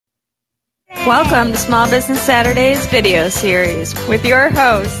Welcome to Small Business Saturdays video series with your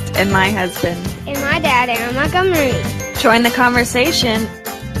host and my husband. And my dad, Aaron Montgomery. Join the conversation.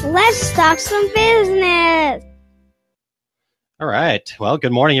 Let's talk some business. All right. Well,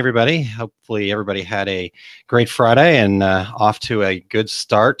 good morning, everybody. Hopefully everybody had a great Friday and off to a good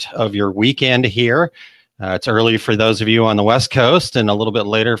start of your weekend here. It's early for those of you on the West Coast and a little bit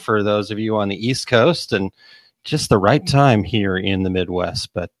later for those of you on the East Coast, and just the right time here in the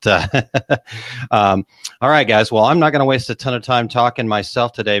Midwest. But all right, guys. Well, I'm not going to waste a ton of time talking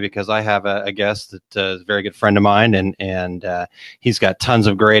myself today because I have a guest that is a very good friend of mine, and he's got tons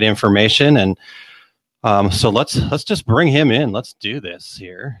of great information. And so let's just bring him in. Let's do this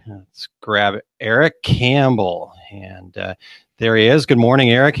here. Let's grab Erich Campbell, and there he is. Good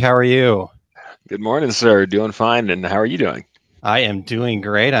morning, Erich. How are you? Good morning, sir. Doing fine. And how are you doing? I am doing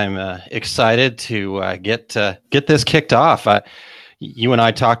great. I'm excited to get this kicked off. You and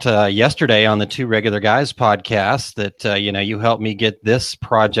I talked yesterday on the Two Regular Guys podcast that you helped me get this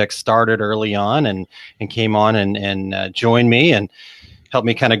project started early on, and came on and joined me and helped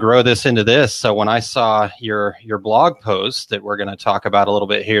me kind of grow this into this. So when I saw your blog post that we're going to talk about a little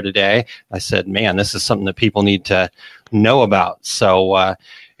bit here today, I said, man, this is something that people need to know about. So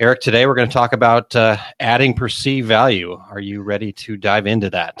Erich, today we're going to talk about adding perceived value. Are you ready to dive into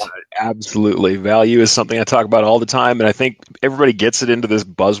that? Absolutely. Value is something I talk about all the time, and I think everybody gets it into this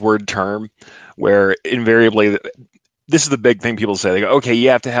buzzword term where invariably this is the big thing people say. They go, okay, you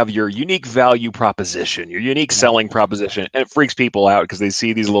have to have your unique value proposition, your unique selling proposition. And it freaks people out because they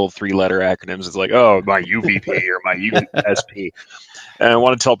see these little 3-letter acronyms. It's like, oh, my UVP or my USP. And I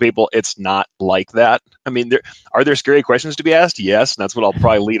want to tell people it's not like that. I mean, are there scary questions to be asked? Yes. And that's what I'll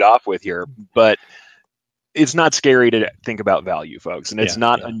probably lead off with here. But it's not scary to think about value, folks. And it's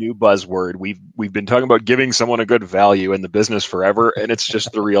not a new buzzword. We've been talking about giving someone a good value in the business forever, and it's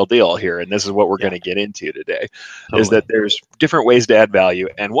just the real deal here. And this is what we're going to get into today, is that there's different ways to add value.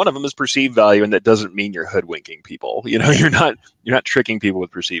 And one of them is perceived value, and that doesn't mean you're hoodwinking people. You're not tricking people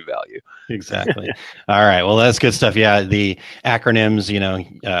with perceived value. Exactly. All right. Well, that's good stuff. Yeah. The acronyms,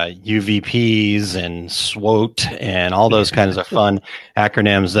 UVPs and SWOT and all those kinds of fun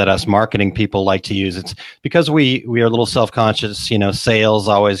acronyms that us marketing people like to use. It's because we are a little self-conscious. Sales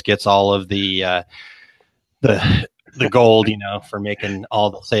always gets all of the gold, for making all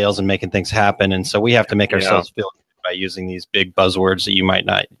the sales and making things happen. And so we have to make ourselves feel good by using these big buzzwords that you might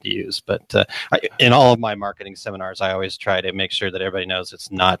not use. But in all of my marketing seminars, I always try to make sure that everybody knows it's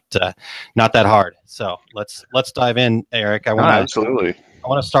not that hard. So let's dive in, Erich. Absolutely. I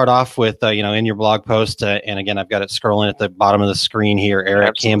want to start off with, in your blog post, and again, I've got it scrolling at the bottom of the screen here,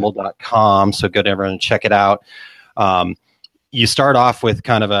 erichcampbell.com. So go to everyone and check it out. You start off with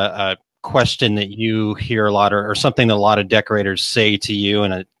kind of a question that you hear a lot, or something that a lot of decorators say to you,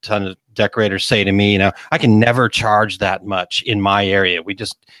 and a ton of decorators say to me, I can never charge that much in my area. We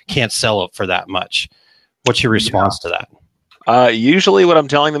just can't sell it for that much. What's your response to that? Usually what I'm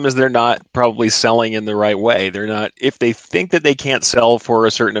telling them is they're not probably selling in the right way. They're not, if they think that they can't sell for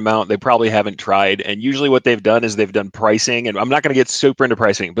a certain amount, they probably haven't tried. And usually what they've done is they've done pricing, and I'm not going to get super into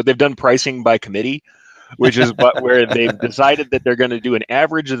pricing, but they've done pricing by committee, which is where they've decided that they're going to do an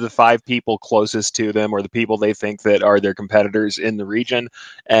average of the 5 people closest to them, or the people they think that are their competitors in the region.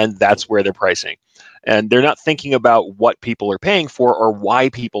 And that's where they're pricing. And they're not thinking about what people are paying for or why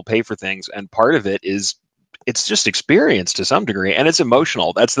people pay for things. And part of it is, it's just experience to some degree, and it's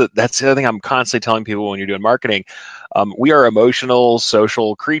emotional. That's the other thing I'm constantly telling people when you're doing marketing. We are emotional,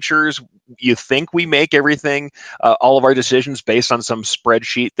 social creatures. You think we make everything, all of our decisions based on some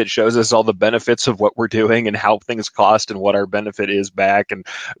spreadsheet that shows us all the benefits of what we're doing and how things cost and what our benefit is back. And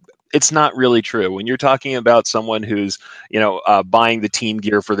it's not really true. When you're talking about someone who's, buying the team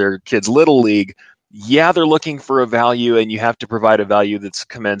gear for their kids' little league, they're looking for a value, and you have to provide a value that's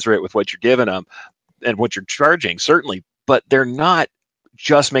commensurate with what you're giving them and what you're charging, certainly, but they're not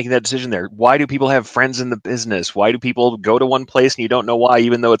just making that decision there. Why do people have friends in the business? Why do people go to one place and you don't know why,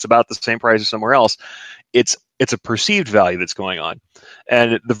 even though it's about the same price as somewhere else? It's a perceived value that's going on.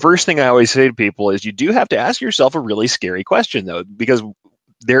 And the first thing I always say to people is you do have to ask yourself a really scary question, though, because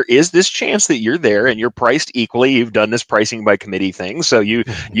there is this chance that you're there and you're priced equally. You've done this pricing by committee thing. So you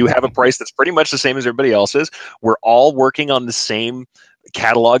have a price that's pretty much the same as everybody else's. We're all working on the same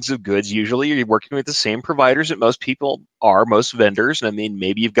catalogs of goods. Usually you're working with the same providers that most people are, most vendors. And I mean,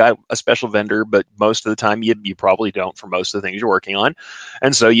 maybe you've got a special vendor, but most of the time you probably don't for most of the things you're working on.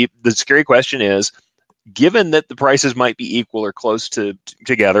 And so the scary question is, given that the prices might be equal or close to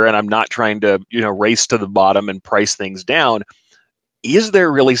together, and I'm not trying to, race to the bottom and price things down, is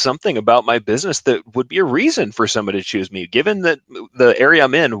there really something about my business that would be a reason for somebody to choose me? Given that the area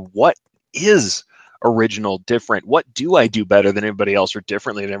I'm in, what is original, different? What do I do better than everybody else or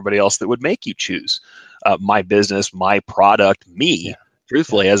differently than everybody else that would make you choose my business, my product, me? Yeah.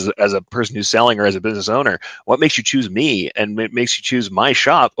 Truthfully, as a person who's selling or as a business owner, what makes you choose me and it makes you choose my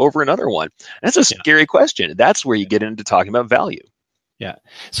shop over another one? That's a scary question. That's where you get into talking about value. Yeah.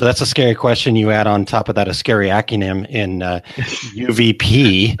 So that's a scary question. You add on top of that a scary acronym in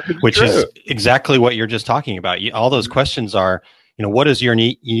UVP, which is exactly what you're just talking about. All those questions are, what is your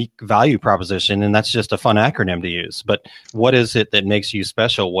unique value proposition? And that's just a fun acronym to use. But what is it that makes you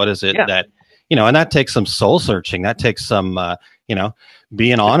special? What is it that, and that takes some soul searching. That takes some,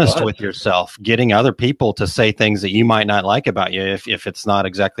 being honest with yourself, getting other people to say things that you might not like about you if it's not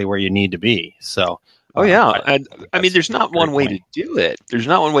exactly where you need to be. So. Oh, yeah. And I mean, there's not one way to do it. There's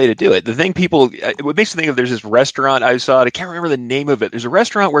not one way to do it. The thing what makes me think of, there's this restaurant I saw, I can't remember the name of it. There's a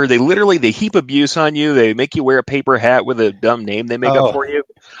restaurant where they heap abuse on you. They make you wear a paper hat with a dumb name they make up for you.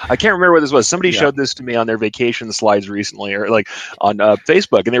 I can't remember what this was. Somebody showed this to me on their vacation slides recently, or like on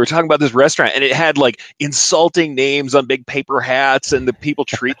Facebook, and they were talking about this restaurant, and it had like insulting names on big paper hats, and the people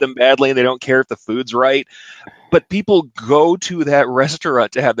treat them badly, and they don't care if the food's right. But people go to that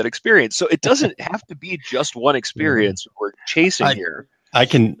restaurant to have that experience. So it doesn't have to be just one experience we're chasing here. I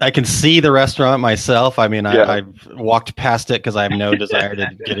can see the restaurant myself. I mean, I've walked past it because I have no desire to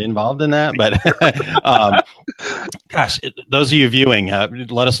get involved in that. But gosh, those of you viewing,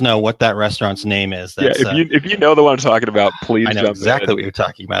 let us know what that restaurant's name is. That's, if you know the one I'm talking about, please. I know exactly what you're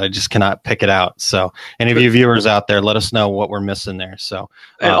talking about. I just cannot pick it out. So, any of you viewers out there, let us know what we're missing there. So,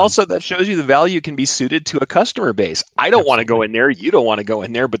 and also that shows you the value can be suited to a customer base. I don't want to go in there. You don't want to go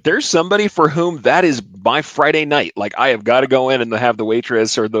in there, but there's somebody for whom that is my Friday night. Like, I have got to go in and have the waitress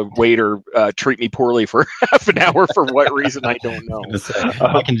or the waiter treat me poorly for half an hour for what reason I don't know.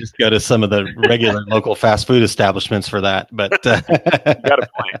 I can just go to some of the regular local fast food establishments for that, but you got a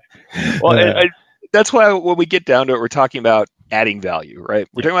point. Well, that's why when we get down to it, we're talking about adding value, right?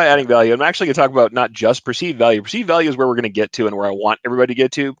 We're talking about adding value. I'm actually going to talk about not just perceived value. Perceived value is where we're going to get to and where I want everybody to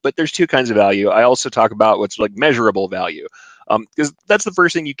get to, but there's two kinds of value. I also talk about what's like measurable value. Because that's the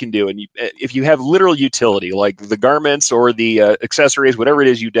first thing you can do. And if you have literal utility, like the garments or the accessories, whatever it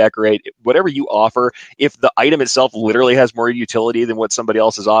is you decorate, whatever you offer, if the item itself literally has more utility than what somebody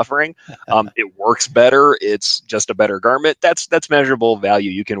else is offering, it works better, it's just a better garment, that's measurable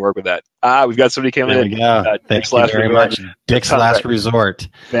value. You can work with that. We've got somebody coming in. Thank you very much. Dick's Last Resort.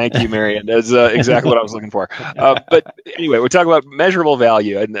 Thank you, Marion. That's exactly what I was looking for. But anyway, we're talking about measurable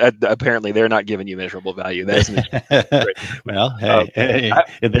value, and apparently they're not giving you measurable value. That's well, hey,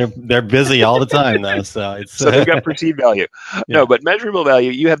 they're busy all the time though, so it's so they've got perceived value. No, but measurable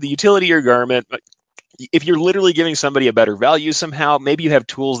value, you have the utility of your garment. If you're literally giving somebody a better value somehow, maybe you have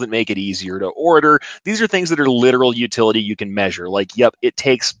tools that make it easier to order. These are things that are literal utility you can measure. Like, yep, it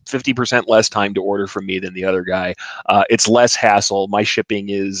takes 50% less time to order from me than the other guy. It's less hassle. My shipping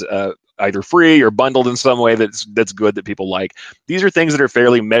is either free or bundled in some way that's good, that people like. These are things that are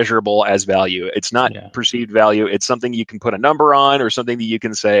fairly measurable as value. It's not perceived value. It's something you can put a number on, or something that you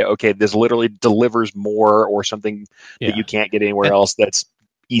can say, okay, this literally delivers more, or something that you can't get anywhere else that's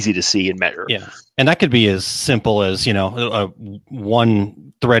easy to see and measure. Yeah. And that could be as simple as,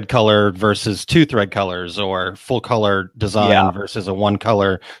 one thread color versus two thread colors, or full color design versus a one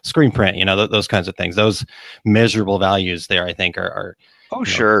color screen print, those kinds of things. Those measurable values there, I think are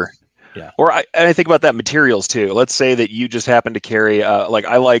sure. Yeah. Or I think about that materials too. Let's say that you just happen to carry,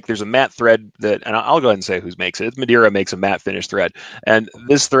 there's a matte thread and I'll go ahead and say who makes it. It's Madeira makes a matte finish thread. And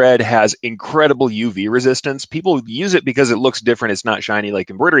this thread has incredible UV resistance. People use it because it looks different. It's not shiny like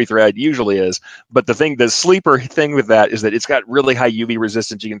embroidery thread usually is. But the sleeper thing with that is that it's got really high UV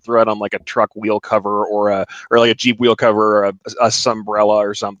resistance. You can throw it on like a truck wheel cover or like a Jeep wheel cover, or a sunbrella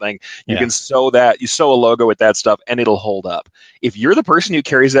or something. You can sew a logo with that stuff and it'll hold up. If you're the person who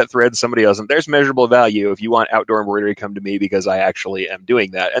carries that thread, somebody else, and there's measurable value. If you want outdoor embroidery, come to me, because I actually am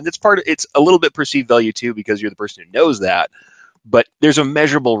doing that. And it's a little bit perceived value too, because you're the person who knows that, but there's a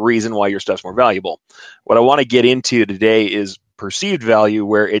measurable reason why your stuff's more valuable. What I want to get into today is perceived value,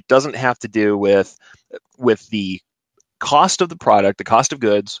 where it doesn't have to do with the cost of the product, the cost of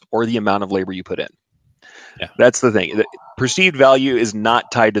goods, or the amount of labor you put in. Yeah. That's the thing. Perceived value is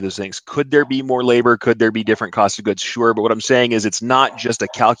not tied to those things. Could there be more labor? Could there be different costs of goods? Sure. But what I'm saying is it's not just a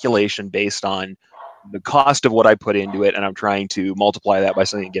calculation based on the cost of what I put into it, and I'm trying to multiply that by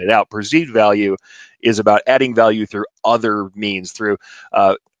something and get it out. Perceived value is about adding value through other means, through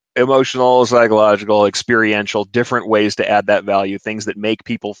emotional, psychological, experiential, different ways to add that value, things that make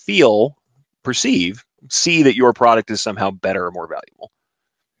people see that your product is somehow better or more valuable.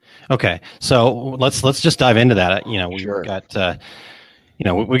 Okay, so let's just dive into that. We've got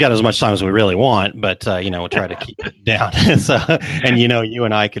we got as much time as we really want, but we'll try to keep it down. So, and you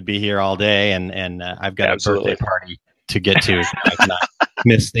and I could be here all day, and I've got Absolutely. a birthday party to get to. I cannot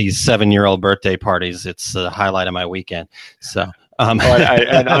miss these 7-year-old birthday parties. It's the highlight of my weekend. So. I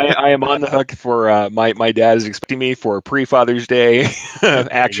am on the hook for my dad is expecting me for pre-Father's Day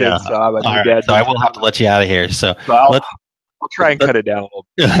action. So I will have to let you out of here. So I'll try and cut it down a little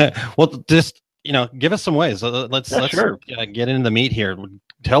bit. Well, just give us some ways. Let's get into the meat here.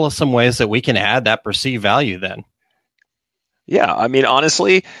 Tell us some ways that we can add that perceived value then. Yeah, I mean,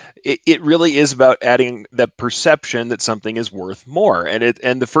 honestly, it really is about adding the perception that something is worth more.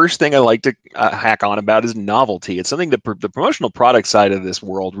 And the first thing I like to hack on about is novelty. It's something that the promotional product side of this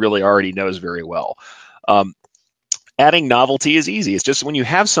world really already knows very well. Adding novelty is easy. It's just when you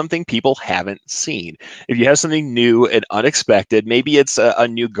have something people haven't seen. If you have something new and unexpected, maybe it's a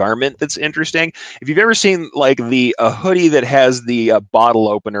new garment that's interesting. If you've ever seen like a hoodie that has the bottle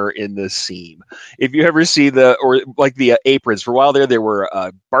opener in the seam, if you ever see the aprons, for a while there were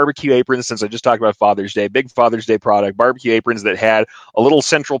barbecue aprons, since I just talked about Father's Day, big Father's Day product, barbecue aprons that had a little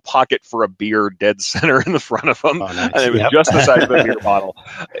central pocket for a beer dead center in the front of them. Oh, nice. And it was just the size of a beer bottle.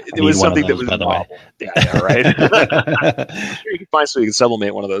 It was something that was novel. Yeah, right. I'm sure you can find somebody who can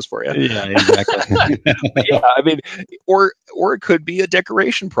sublimate one of those for you. Yeah, exactly. Yeah, I mean, or it could be a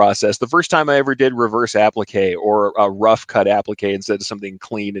decoration process. The first time I ever did reverse applique or a rough cut applique instead of something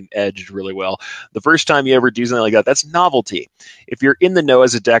clean and edged really well. The first time you ever do something like that, that's novelty. If you're in the know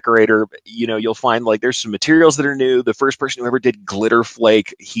as a decorator, you'll find like there's some materials that are new. The first person who ever did glitter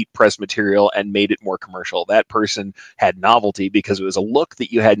flake heat press material and made it more commercial, that person had novelty because it was a look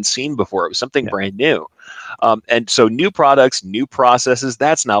that you hadn't seen before. It was something brand new. And so new products, new processes,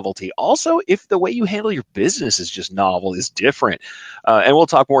 that's novelty. Also, if the way you handle your business is just novel, is different. And we'll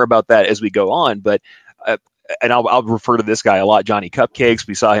talk more about that as we go on. But and I'll refer to this guy a lot, Johnny Cupcakes.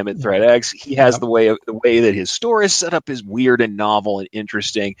 We saw him at ThreadX. He has the way that his store is set up is weird and novel and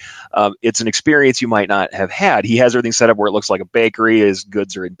interesting. It's an experience you might not have had. He has everything set up where it looks like a bakery. His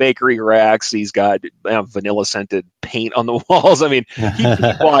goods are in bakery racks. He's got vanilla scented paint on the walls. I mean, he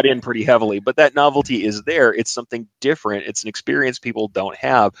bought in pretty heavily, but that novelty is there. It's something different. It's an experience people don't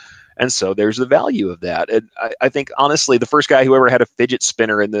have. And so there's the value of that. And I think, honestly, the first guy who ever had a fidget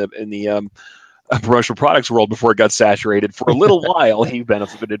spinner in the promotional products world before it got saturated, for a little while, he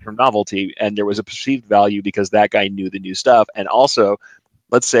benefited from novelty, and there was a perceived value because that guy knew the new stuff. And also,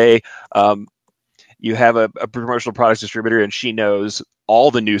 let's say you have a promotional products distributor and she knows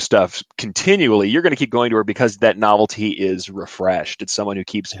all the new stuff continually. You're going to keep going to her because that novelty is refreshed. It's someone who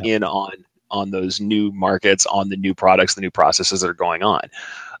keeps in on those new markets, on the new products, the new processes that are going on.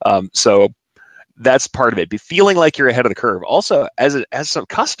 So that's part of it. Be feeling like you're ahead of the curve. Also, as a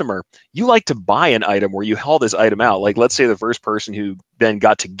customer, you like to buy an item where you haul this item out. Like, let's say the first person who then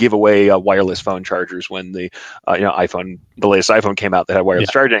got to give away wireless phone chargers when the latest iPhone came out that had wireless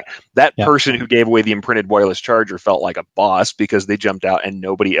charging. That person who gave away the imprinted wireless charger felt like a boss because they jumped out and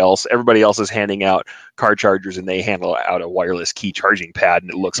everybody else is handing out car chargers and they handle out a wireless key charging pad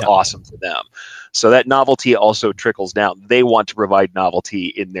and it looks awesome for them. So that novelty also trickles down. They want to provide novelty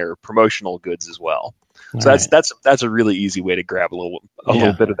in their promotional goods as well. So that's a really easy way to grab a little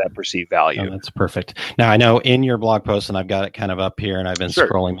bit of that perceived value. Oh, that's perfect. Now, I know in your blog post, and I've got it kind of up here, and I've been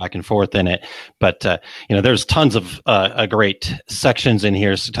scrolling back and forth in it, but there's tons of great sections in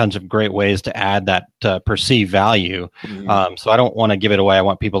here, so tons of great ways to add that perceived value. Mm-hmm. So I don't want to give it away. I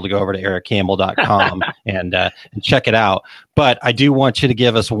want people to go over to erichcampbell.com and check it out. But I do want you to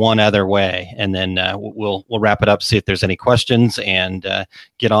give us one other way, and then we'll wrap it up, see if there's any questions, and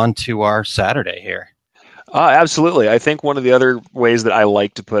get on to our Saturday here. Absolutely. I think one of the other ways that I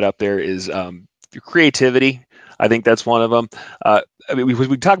like to put up there is creativity. I think that's one of them. I mean,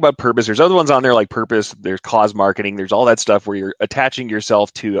 we talk about purpose. There's other ones on there like purpose. There's cause marketing. There's all that stuff where you're attaching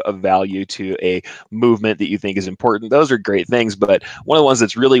yourself to a value, to a movement that you think is important. Those are great things. But one of the ones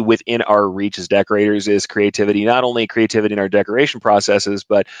that's really within our reach as decorators is creativity. Not only creativity in our decoration processes,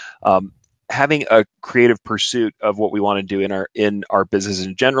 but having a creative pursuit of what we want to do in our business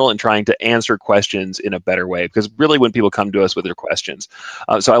in general, and trying to answer questions in a better way. Because really, when people come to us with their questions,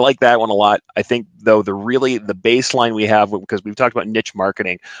 so I like that one a lot. I think though the baseline we have, because we've talked about niche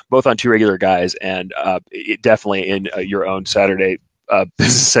marketing both on Two Regular Guys and definitely in your own Saturday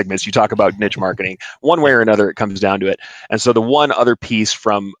business segments, you talk about niche marketing one way or another. It comes down to it. And so the one other piece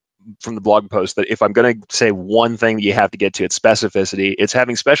from from the blog post that if I'm going to say one thing that you have to get to, it's specificity. It's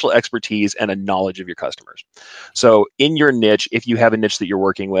having special expertise and a knowledge of your customers. So in your niche, if you have a niche that you're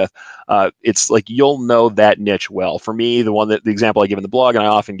working with, it's like you'll know that niche well. For me, the example I give in the blog, and I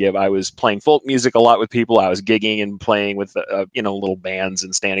often give, I was playing folk music a lot with people. I was gigging and playing with little bands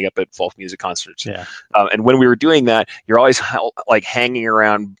and standing up at folk music concerts. Yeah. And when we were doing that, you're always like hanging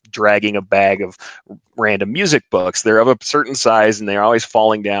around dragging a bag of random music books. They're of a certain size and they're always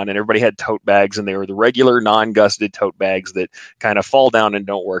falling down, and everybody had tote bags, and they were the regular non-gusseted tote bags that kind of fall down and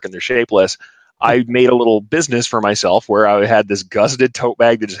don't work and they're shapeless. I made a little business for myself where I had this gusseted tote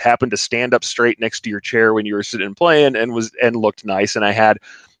bag that just happened to stand up straight next to your chair when you were sitting and playing and looked nice. And I had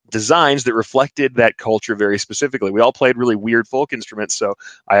designs that reflected that culture very specifically. We all played really weird folk instruments, so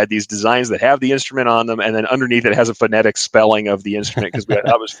I had these designs that have the instrument on them, and then underneath it has a phonetic spelling of the instrument because we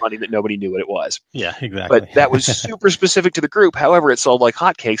thought it was funny that nobody knew what it was. Yeah, exactly. But that was super specific to the group. However, it sold like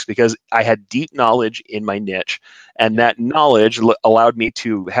hotcakes because I had deep knowledge in my niche, and that knowledge allowed me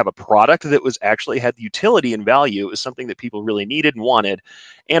to have a product that was actually had the utility and value. It was something that people really needed and wanted,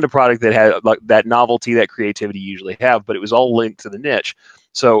 and a product that had like that novelty, that creativity you usually have, but it was all linked to the niche.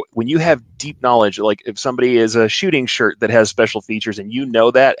 So when you have deep knowledge, like if somebody is a shooting shirt that has special features and you know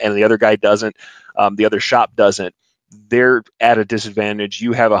that and the other guy doesn't, the other shop doesn't, they're at a disadvantage.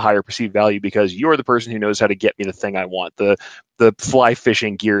 You have a higher perceived value because you're the person who knows how to get me the thing I want. The fly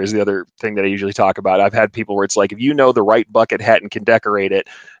fishing gear is the other thing that I usually talk about. I've had people where it's like, if you know the right bucket hat and can decorate it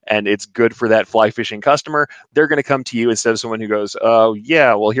and it's good for that fly fishing customer, they're going to come to you instead of someone who goes, oh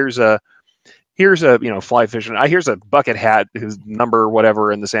yeah, well here's a fly fishing. Here's a bucket hat whose number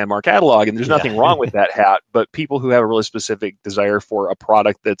whatever in the Sandmar catalog, and there's nothing wrong with that hat. But people who have a really specific desire for a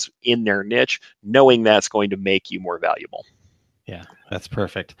product that's in their niche, knowing that's going to make you more valuable. Yeah, that's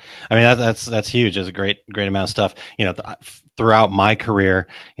perfect. I mean, that's huge. It's a great amount of stuff. Throughout my career,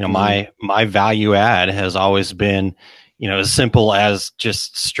 my value add has always been, as simple as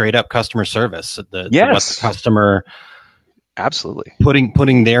just straight up customer service. What the customer. Absolutely.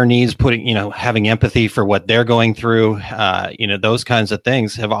 Putting their needs, having empathy for what they're going through, those kinds of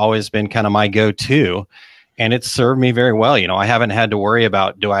things have always been kind of my go-to, and it's served me very well. I haven't had to worry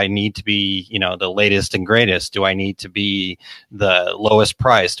about, do I need to be, the latest and greatest? Do I need to be the lowest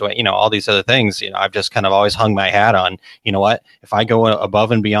price? Do I, all these other things, I've just kind of always hung my hat on, what, if I go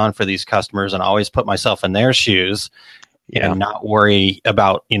above and beyond for these customers and always put myself in their shoes, and not worry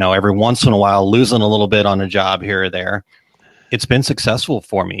about, every once in a while losing a little bit on a job here or there, it's been successful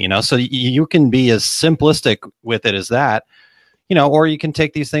for me, so you can be as simplistic with it as that, or you can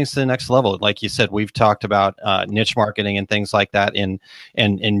take these things to the next level. Like you said, we've talked about niche marketing and things like that. And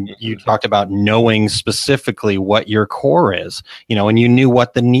you talked about knowing specifically what your core is, and you knew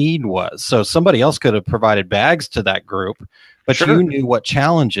what the need was. So somebody else could have provided bags to that group, but you knew what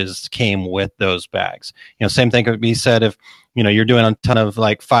challenges came with those bags. Same thing could be said if, you're doing a ton of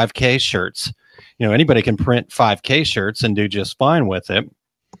like 5K shirts. Anybody can print 5K shirts and do just fine with it,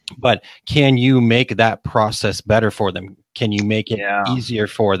 but can you make that process better for them? Can you make it easier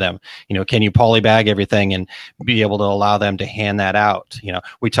for them? Can you polybag everything and be able to allow them to hand that out?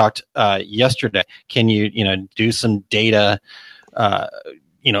 We talked yesterday. Can you, do some data,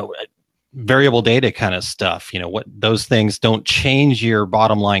 variable data kind of stuff? What those things don't change your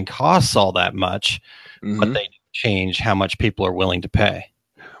bottom line costs all that much, but they change how much people are willing to pay.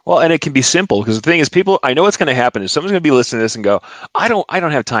 Well, and it can be simple because the thing is, I know what's going to happen is someone's going to be listening to this and go, I don't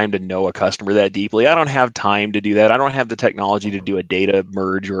have time to know a customer that deeply. I don't have time to do that. I don't have the technology to do a data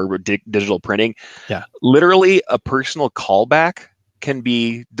merge or digital printing. Yeah. Literally a personal callback can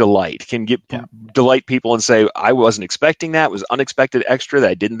be delight, delight people and say, I wasn't expecting that. It was unexpected extra that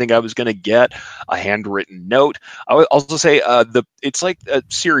I didn't think I was going to get. A handwritten note. I would also say it's like a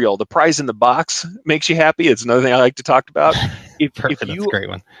cereal. The prize in the box makes you happy. It's another thing I like to talk about. Perfect. That's a great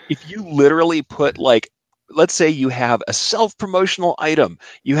one. If you literally put let's say you have a self-promotional item,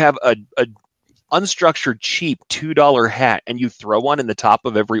 you have a unstructured, cheap $2 hat, and you throw one in the top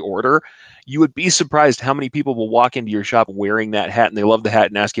of every order, you would be surprised how many people will walk into your shop wearing that hat and they love the hat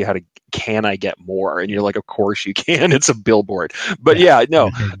and ask you can I get more? And you're like, of course you can. It's a billboard. But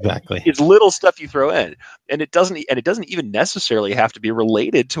exactly. It's little stuff you throw in, and it doesn't even necessarily have to be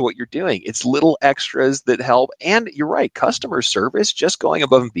related to what you're doing. It's little extras that help. And you're right, customer service, just going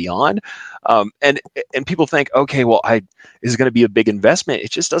above and beyond. And people think, okay, well, is it going to be a big investment?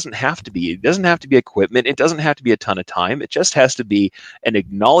 It just doesn't have to be. It doesn't have to be equipment. It doesn't have to be a ton of time. It just has to be an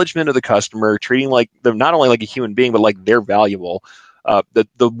acknowledgement of the customer, treating them not only like a human being, but like they're valuable.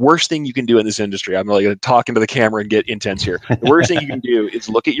 The worst thing you can do in this industry, I'm really going to talk into the camera and get intense here. The worst thing you can do is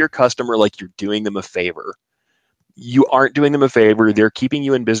look at your customer like you're doing them a favor. you aren't doing them a favor. They're keeping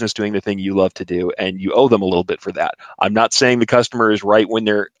you in business doing the thing you love to do, and you owe them a little bit for that. I'm not saying the customer is right when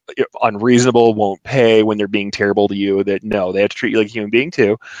they're unreasonable, won't pay, when they're being terrible to you. That no, they have to treat you like a human being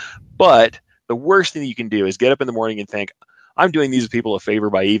too. But the worst thing that you can do is get up in the morning and think, I'm doing these people a favor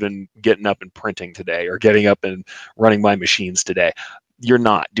by even getting up and printing today, or getting up and running my machines today. You're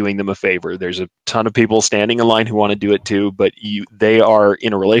not doing them a favor. There's a ton of people standing in line who want to do it too, but they are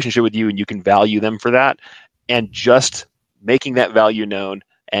in a relationship with you, and you can value them for that. And just making that value known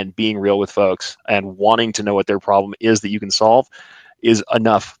and being real with folks and wanting to know what their problem is that you can solve is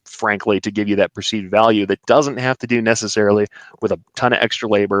enough, frankly, to give you that perceived value that doesn't have to do necessarily with a ton of extra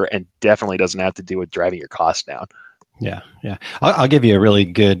labor, and definitely doesn't have to do with driving your costs down. Yeah. I'll give you a really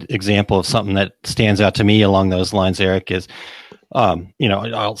good example of something that stands out to me along those lines, Eric, is,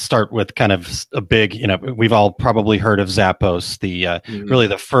 I'll start with kind of a big, we've all probably heard of Zappos, really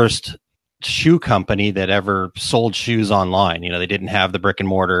the first shoe company that ever sold shoes online. They didn't have the brick and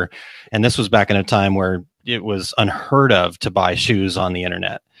mortar. And this was back in a time where it was unheard of to buy shoes on the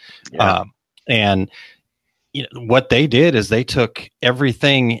internet. Yeah. And what they did is they took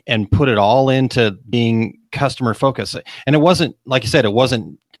everything and put it all into being customer focused. And it wasn't, like you said, it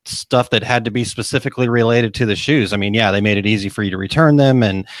wasn't stuff that had to be specifically related to the shoes. I mean, yeah, they made it easy for you to return them,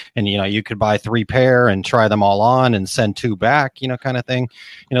 and you could buy 3 pair and try them all on and send 2 back, kind of thing.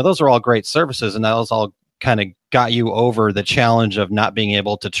 Those are all great services, and those all kind of got you over the challenge of not being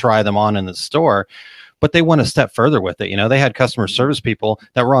able to try them on in the store. But they went a step further with it. They had customer service people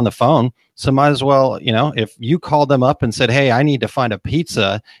that were on the phone. So might as well, if you called them up and said, hey, I need to find a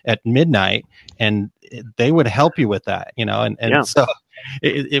pizza at midnight, and they would help you with that, So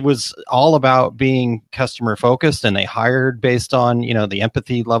it was all about being customer focused, and they hired based on, the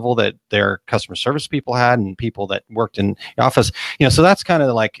empathy level that their customer service people had and people that worked in the office, so that's kind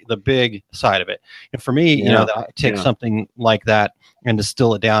of like the big side of it. And for me, I take something like that and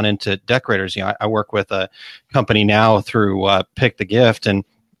distill it down into decorators. I work with a company now through Pick the Gift, and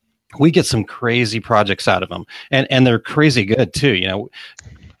we get some crazy projects out of them, and they're crazy good too.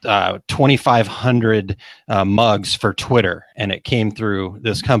 2,500 mugs for Twitter, and it came through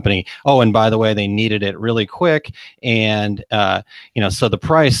this company. Oh, and by the way, they needed it really quick, and so the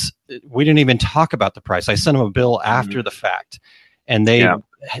price, we didn't even talk about the price. I sent them a bill after the fact, and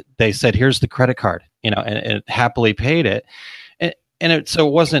they said, here's the credit card, and it happily paid it. So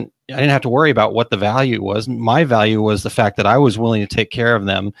it wasn't, I didn't have to worry about what the value was. My value was the fact that I was willing to take care of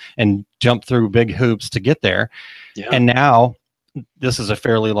them and jump through big hoops to get there. Yeah. And now this is a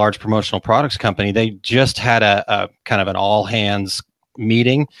fairly large promotional products company. They just had a kind of an all hands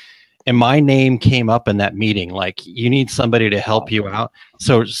meeting, and my name came up in that meeting. Like, you need somebody to help you out.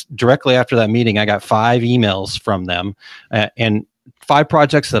 So directly after that meeting, I got 5 emails from them, and 5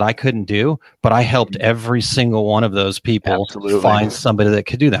 projects that I couldn't do, but I helped every single one of those people find somebody that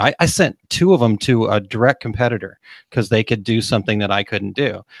could do that. I sent 2 of them to a direct competitor because they could do something that I couldn't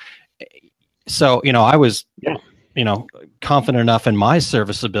do. So, I was, confident enough in my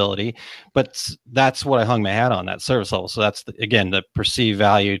serviceability, but that's what I hung my hat on, that service level. So that's, again, the perceived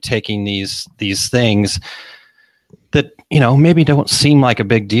value, taking these things that, maybe don't seem like a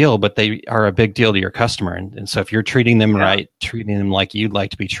big deal, but they are a big deal to your customer. And so if you're treating them right, treating them like you'd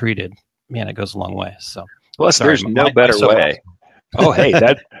like to be treated, man, it goes a long way. So plus, there's no better way. Oh, hey,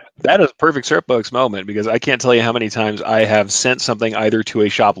 that is a perfect soapbox moment, because I can't tell you how many times I have sent something either to a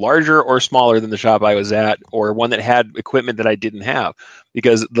shop larger or smaller than the shop I was at, or one that had equipment that I didn't have.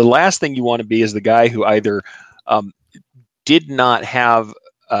 Because the last thing you want to be is the guy who either did not have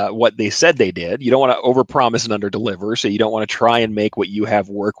what they said they did. You don't want to overpromise and underdeliver, so you don't want to try and make what you have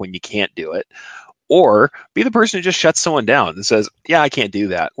work when you can't do it. Or be the person who just shuts someone down and says, yeah, I can't do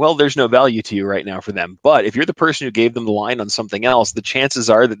that. Well, there's no value to you right now for them. But if you're the person who gave them the line on something else, the chances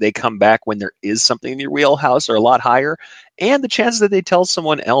are that they come back when there is something in your wheelhouse are a lot higher. And the chances that they tell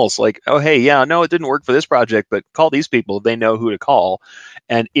someone else, like, oh, hey, yeah, no, it didn't work for this project, but call these people. They know who to call.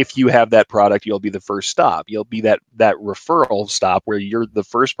 And if you have that product, you'll be the first stop. You'll be that referral stop where you're the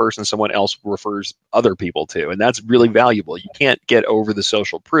first person someone else refers other people to. And that's really valuable. You can't get over the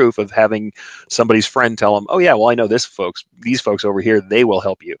social proof of having somebody's friend tell them, oh, yeah, well, I know these folks over here, they will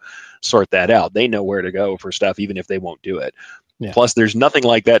help you sort that out. They know where to go for stuff, even if they won't do it. Yeah. Plus, there's nothing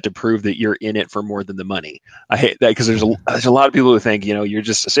like that to prove that you're in it for more than the money. I hate that, because there's a lot of people who think, you're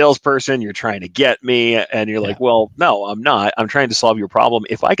just a salesperson, you're trying to get me, and you're like, well, no, I'm not. I'm trying to solve your problem.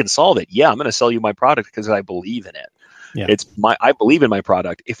 If I can solve it, I'm going to sell you my product because I believe in it. Yeah. I believe in my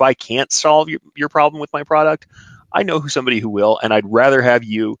product. If I can't solve your problem with my product, I know somebody who will, and I'd rather have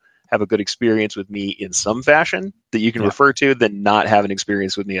you have a good experience with me in some fashion that you can refer to than not have an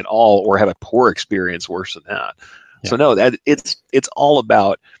experience with me at all or have a poor experience worse than that. So no, that it's all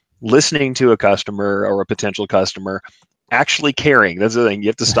about listening to a customer or a potential customer, actually caring. That's the thing. You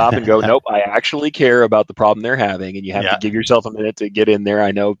have to stop and go, nope, I actually care about the problem they're having. And you have to give yourself a minute to get in there.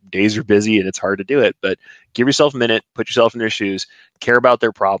 I know days are busy and it's hard to do it, but give yourself a minute, put yourself in their shoes, care about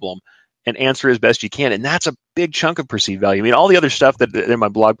their problem, and answer as best you can. And that's a big chunk of perceived value. I mean, all the other stuff that in my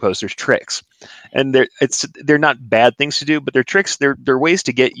blog post, there's tricks. And they're not bad things to do, but they're tricks. They're ways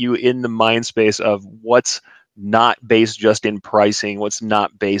to get you in the mind space of what's not based just in pricing, what's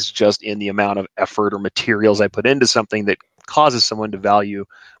not based just in the amount of effort or materials I put into something that causes someone to value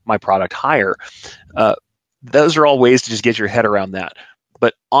my product higher. Those are all ways to just get your head around that.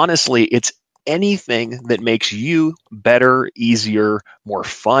 But honestly, it's anything that makes you better, easier, more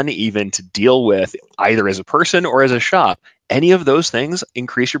fun even to deal with, either as a person or as a shop. Any of those things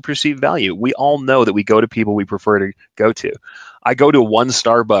increase your perceived value. We all know that we go to people we prefer to go to. I go to one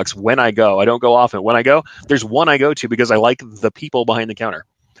Starbucks when I go. I don't go often. When I go, there's one I go to because I like the people behind the counter.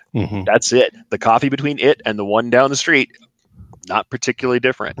 That's it. The coffee between it and the one down the street, not particularly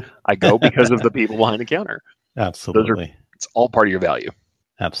different. I go because of the people behind the counter. Absolutely. It's all part of your value.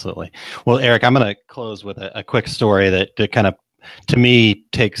 Absolutely. Well, Eric, I'm going to close with a quick story that kind of, to me,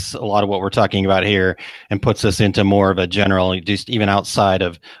 takes a lot of what we're talking about here and puts us into more of a general, just even outside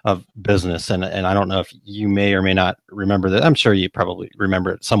of business. And I don't know if you may or may not remember that. I'm sure you probably remember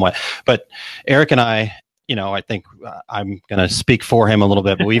it somewhat. But Eric and I, I think I'm going to speak for him a little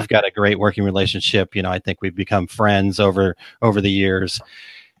bit, but we've got a great working relationship. I think we've become friends over the years.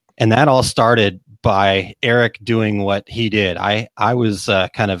 And that all started by Eric doing what he did. I was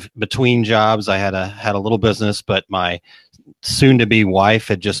kind of between jobs. I had a little business, but my soon-to-be wife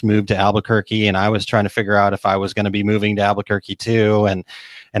had just moved to Albuquerque, and I was trying to figure out if I was going to be moving to Albuquerque too. And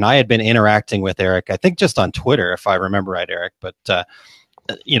I had been interacting with Eric, I think just on Twitter, if I remember right, Eric. But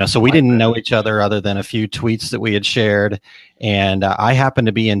so we didn't know each other other than a few tweets that we had shared. And I happened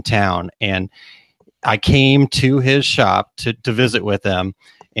to be in town, and I came to his shop to visit with him.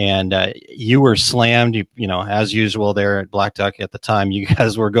 And you were slammed, as usual there at Black Duck at the time. You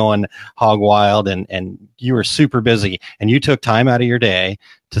guys were going hog wild, and you were super busy. And you took time out of your day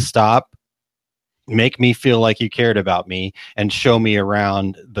to stop, make me feel like you cared about me, and show me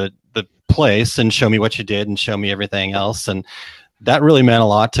around the place, and show me what you did, and show me everything else. And that really meant a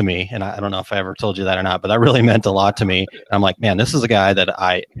lot to me. And I don't know if I ever told you that or not, but that really meant a lot to me. And I'm like, man, this is a guy that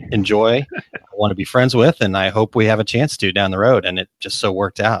I enjoy, I want to be friends with, and I hope we have a chance to down the road. And it just so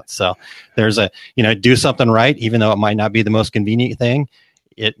worked out. So there's do something right, even though it might not be the most convenient thing.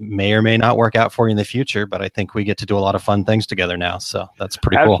 It may or may not work out for you in the future, but I think we get to do a lot of fun things together now. So that's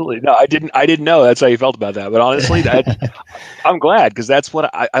pretty cool. Absolutely. No, I didn't know that's how you felt about that. But honestly, I'm glad, because that's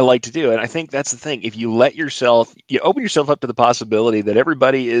what I like to do. And I think that's the thing. If you you open yourself up to the possibility that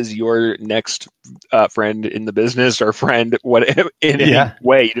everybody is your next friend in the business, or friend in any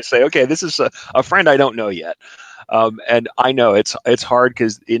way, you just say, okay, this is a friend I don't know yet. And I know it's hard,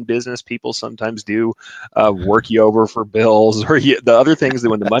 because in business, people sometimes do work you over for bills, or the other things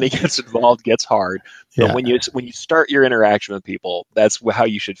that when the money gets involved gets hard. But when you start your interaction with people, that's how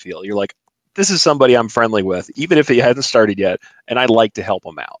you should feel. You're like, this is somebody I'm friendly with, even if he hasn't started yet, and I'd like to help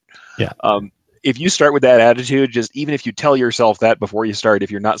him out. Yeah. If you start with that attitude, just even if you tell yourself that before you start,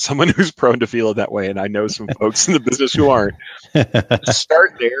 if you're not someone who's prone to feel it that way, and I know some folks in the business who aren't,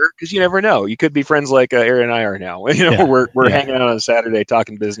 start there, because you never know. You could be friends like Aaron and I are now. We're hanging out on a Saturday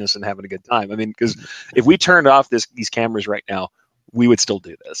talking business and having a good time. I mean, because if we turned off these cameras right now, we would still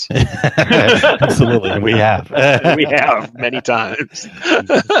do this. Absolutely. We have. We have many times.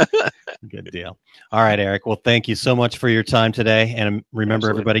 Good deal. All right, Eric. Well, thank you so much for your time today. And remember,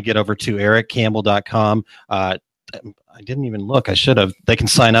 everybody, get over to erichcampbell.com. I didn't even look. I should have. They can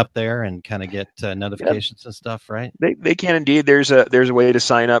sign up there and kind of get notifications and stuff, right? They can indeed. There's a way to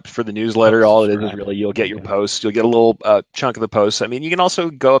sign up for the newsletter. All it is really you'll get your posts. You'll get a little chunk of the posts. I mean, you can also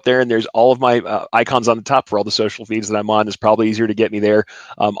go up there, and there's all of my icons on the top for all the social feeds that I'm on. It's probably easier to get me there.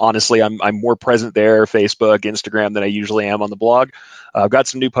 Honestly, I'm more present there, Facebook, Instagram, than I usually am on the blog. I've got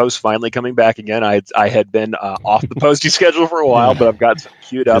some new posts finally coming back again. I had been off the posting schedule for a while, but I've got some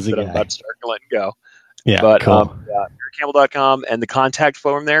queued up that I'm about to start letting go. Yeah, but cool. Campbell.com and the contact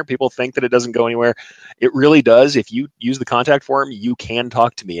form there, people think that it doesn't go anywhere. It really does. If you use the contact form, you can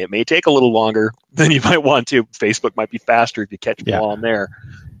talk to me. It may take a little longer than you might want to. Facebook might be faster if you catch me while I'm there.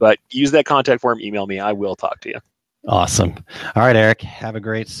 But use that contact form, email me. I will talk to you. Awesome. All right, Eric, have a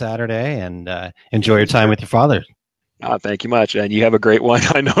great Saturday, and enjoy your time with your father. Thank you much, and you have a great one.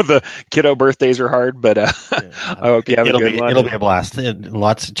 I know the kiddo birthdays are hard, but I hope you have a good one. It'll be a blast.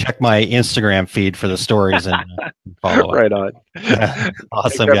 Check my Instagram feed for the stories and follow up. Right on.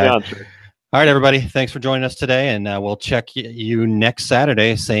 Awesome, guys. All right, everybody. Thanks for joining us today, and we'll check you next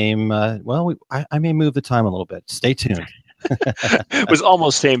Saturday. Same. I may move the time a little bit. Stay tuned. It was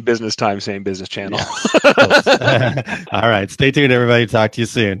almost same business time, same business channel. Yeah. All right. Stay tuned, everybody. Talk to you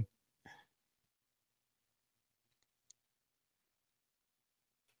soon.